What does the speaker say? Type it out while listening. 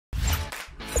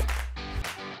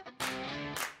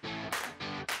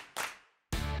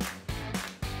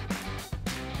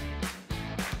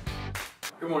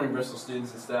Good morning, Bristol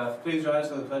students and staff. Please rise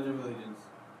for the Pledge of Allegiance.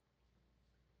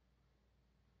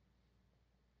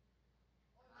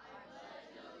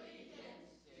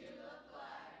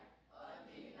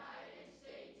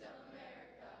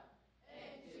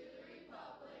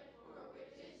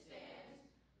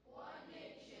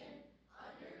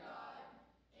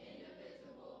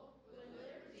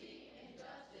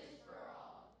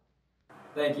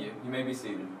 Thank you. You may be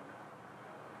seated.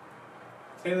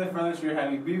 Today the furniture you're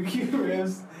having BBQ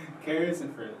ribs, carrots,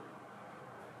 and fruit.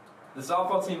 The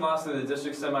softball team lost in the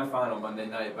district semifinal Monday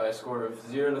night by a score of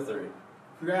 0-3.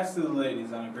 Congrats to the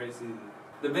ladies on a great season.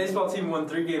 The baseball team won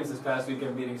 3 games this past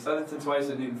weekend, beating Southington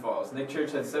twice at Newton Falls. Nick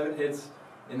Church had 7 hits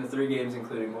in the 3 games,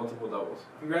 including multiple doubles.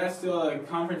 Congrats to all the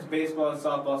conference baseball and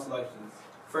softball selections.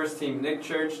 First team, Nick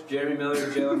Church, Jeremy Miller,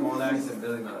 Jalen Molnax, and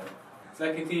Billy Miller.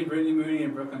 Second team, Brittany Mooney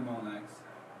and Brooklyn Molnax.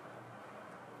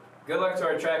 Good luck to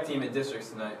our track team at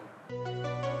districts tonight.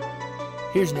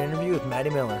 Here's an interview with Maddie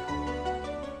Miller.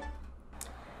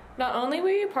 Not only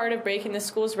were you part of breaking the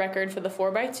school's record for the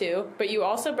 4x2, but you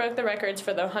also broke the records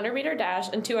for the 100-meter dash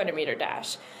and 200-meter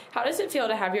dash. How does it feel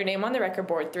to have your name on the record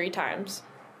board 3 times?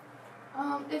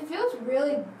 It feels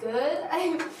really good.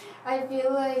 I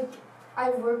feel like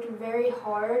I've worked very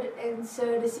hard, and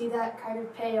so to see that kind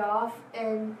of pay off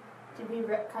and to be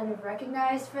kind of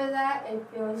recognized for that, it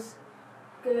feels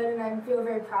good, and I feel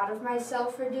very proud of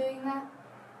myself for doing that.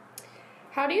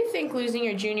 How do you think losing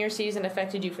your junior season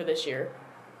affected you for this year?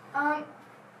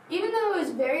 Even though it was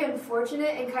very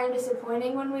unfortunate and kind of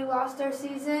disappointing when we lost our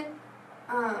season,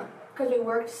 because we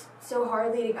worked so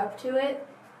hard leading up to it,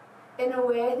 in a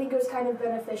way I think it was kind of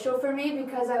beneficial for me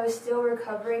because I was still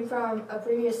recovering from a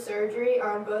previous surgery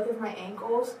on both of my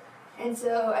ankles, and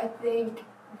so I think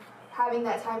having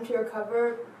that time to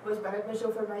recover was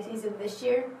beneficial for my season this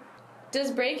year. Does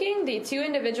breaking the 2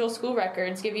 individual school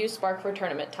records give you a spark for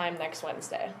tournament time next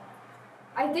Wednesday?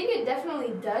 I think it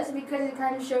definitely does because it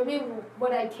kind of showed me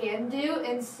what I can do,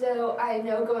 and so I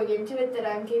know going into it that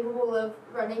I'm capable of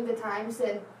running the times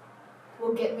that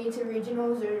will get me to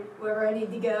regionals or wherever I need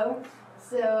to go.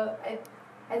 So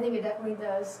I think it definitely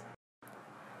does.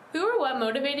 Who or what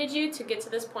motivated you to get to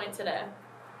this point today?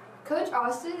 Coach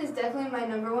Austin is definitely my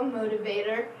 #1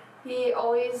 motivator. He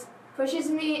always pushes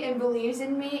me and believes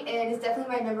in me and is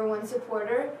definitely my #1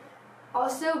 supporter.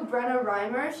 Also, Brenna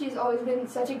Reimer, she's always been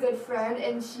such a good friend,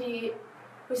 and she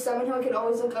was someone who I could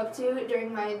always look up to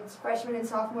during my freshman and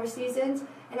sophomore seasons,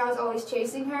 and I was always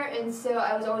chasing her, and so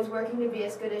I was always working to be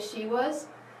as good as she was.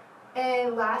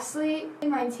 And lastly,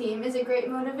 my team is a great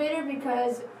motivator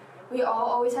because we all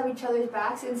always have each other's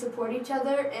backs and support each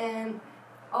other and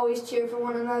always cheer for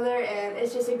one another, and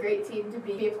it's just a great team to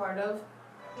be a part of.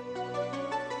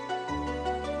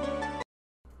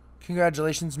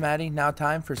 Congratulations, Maddie. Now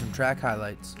time for some track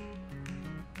highlights.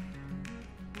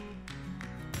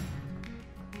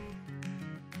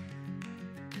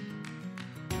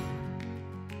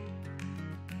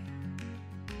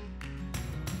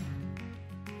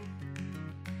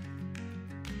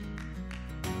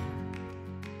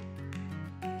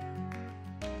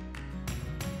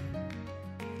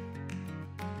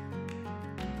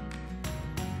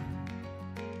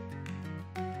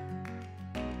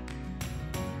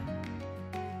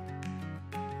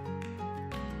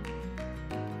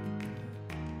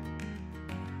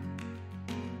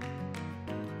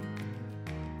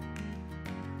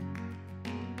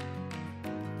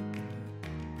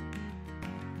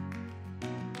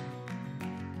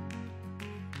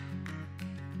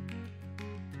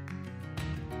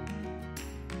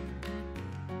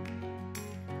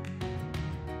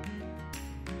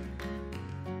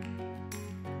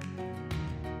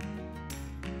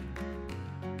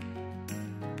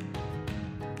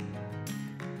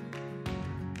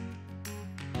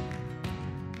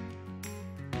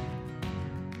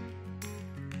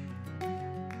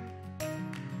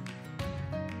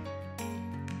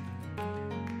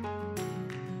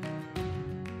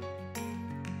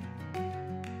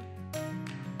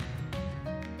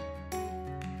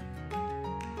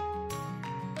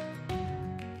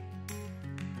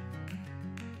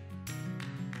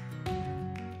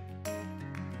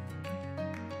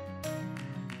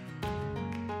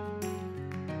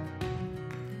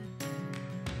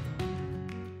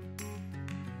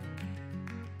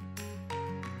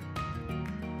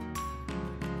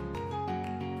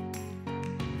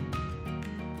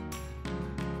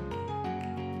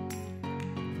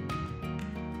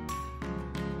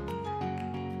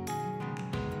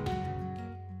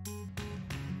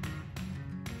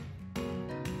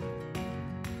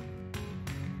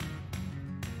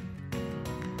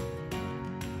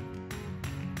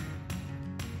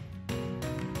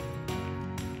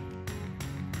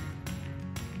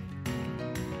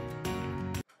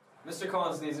 Mr.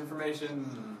 Collins needs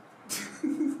information.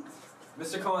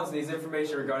 Mr. Collins needs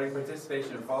information regarding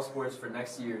participation in fall sports for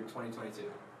next year,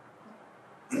 2022.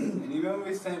 An email will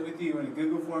be sent with you in a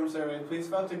Google Form survey. Please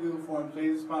fill out the Google Form.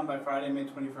 Please respond by Friday, May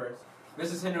 21st.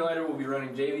 Mrs. Hinderleiter will be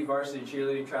running JV varsity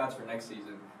cheerleading tryouts for next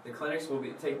season. The clinics will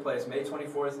take place May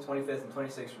 24th, 25th, and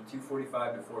 26th from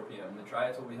 2:45 to 4 p.m. The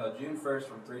tryouts will be held June 1st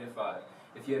from 3 to 5.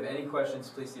 If you have any questions,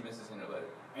 please see Mrs. Hinderleiter.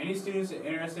 Any students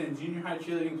interested in junior high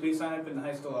cheerleading, please sign up in the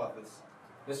high school office.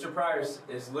 Mr. Pryor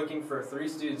is looking for 3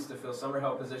 students to fill summer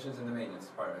help positions in the maintenance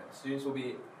department.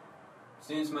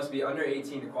 Students must be under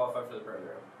 18 to qualify for the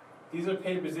program. These are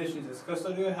paid positions as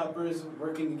custodial helpers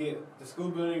working to get the school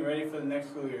building ready for the next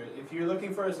school year. If you're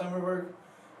looking for a summer work,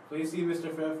 please see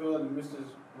Mr. Fairfield and Mrs.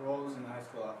 Rolls in the high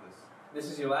school office. This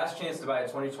is your last chance to buy a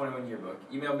 2021 yearbook.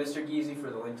 Email Mr. Geezy for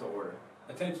the link to order.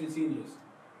 Attention seniors.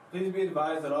 Please be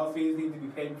advised that all fees need to be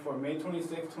paid before May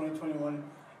 26, 2021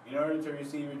 in order to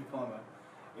receive your diploma.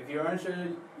 If you are unsure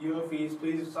you owe fees,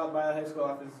 please stop by the high school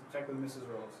office and check with Mrs.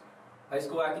 Rolls. High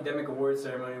school academic awards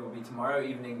ceremony will be tomorrow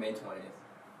evening, May 20th.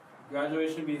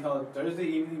 Graduation will be held Thursday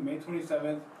evening, May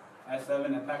 27th at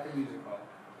 7 at Packard Music Hall.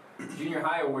 Junior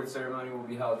high awards ceremony will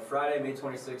be held Friday, May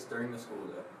 26th during the school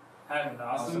day. Have an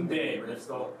awesome day,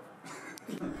 Bristol.